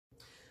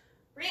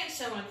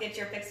Reinstone with Get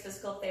Your Fix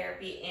Physical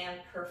Therapy and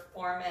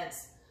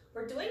Performance.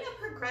 We're doing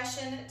a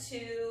progression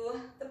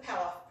to the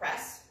Pallof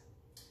press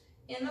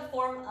in the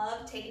form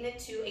of taking it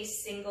to a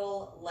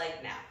single leg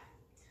now.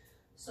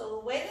 So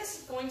the way this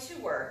is going to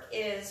work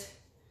is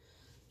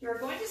you're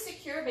going to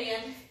secure a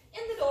band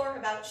in the door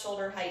about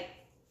shoulder height.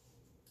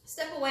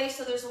 Step away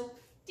so there's a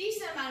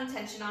decent amount of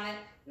tension on it.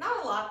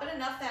 Not a lot, but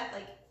enough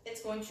that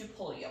it's going to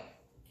pull you.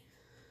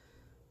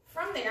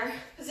 From there,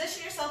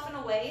 position yourself in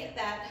a way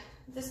that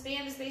this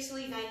band is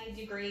basically 90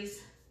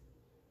 degrees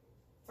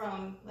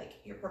from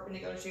your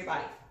perpendicular to your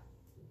body.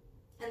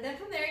 And then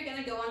from there, you're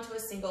gonna go onto a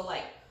single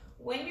leg.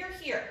 When you're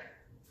here,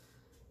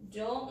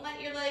 don't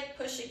let your leg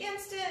push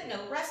against it, no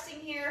resting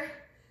here.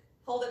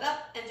 Hold it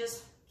up and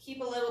just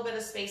keep a little bit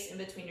of space in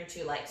between your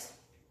two legs.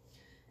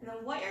 And then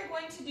what you're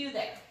going to do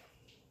there,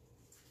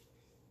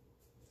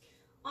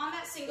 on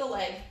that single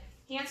leg,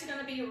 hands are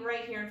gonna be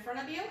right here in front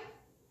of you.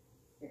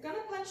 You're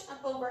gonna punch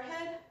up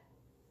overhead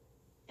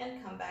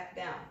and come back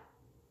down.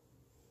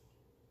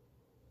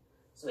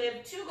 So we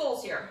have two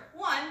goals here.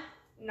 One,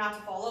 not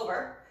to fall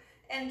over,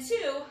 and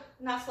two,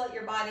 not to let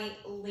your body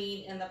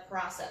lean in the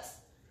process.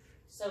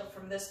 So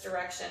from this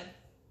direction,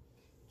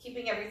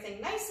 keeping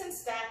everything nice and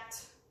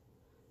stacked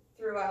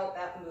throughout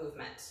that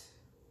movement.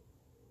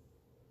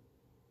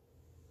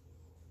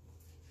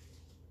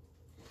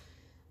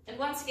 And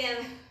once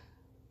again,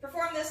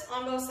 perform this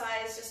on both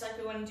sides, just like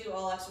we want to do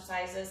all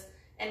exercises.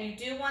 And you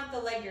do want the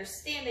leg you're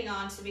standing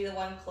on to be the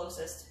one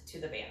closest to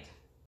the band.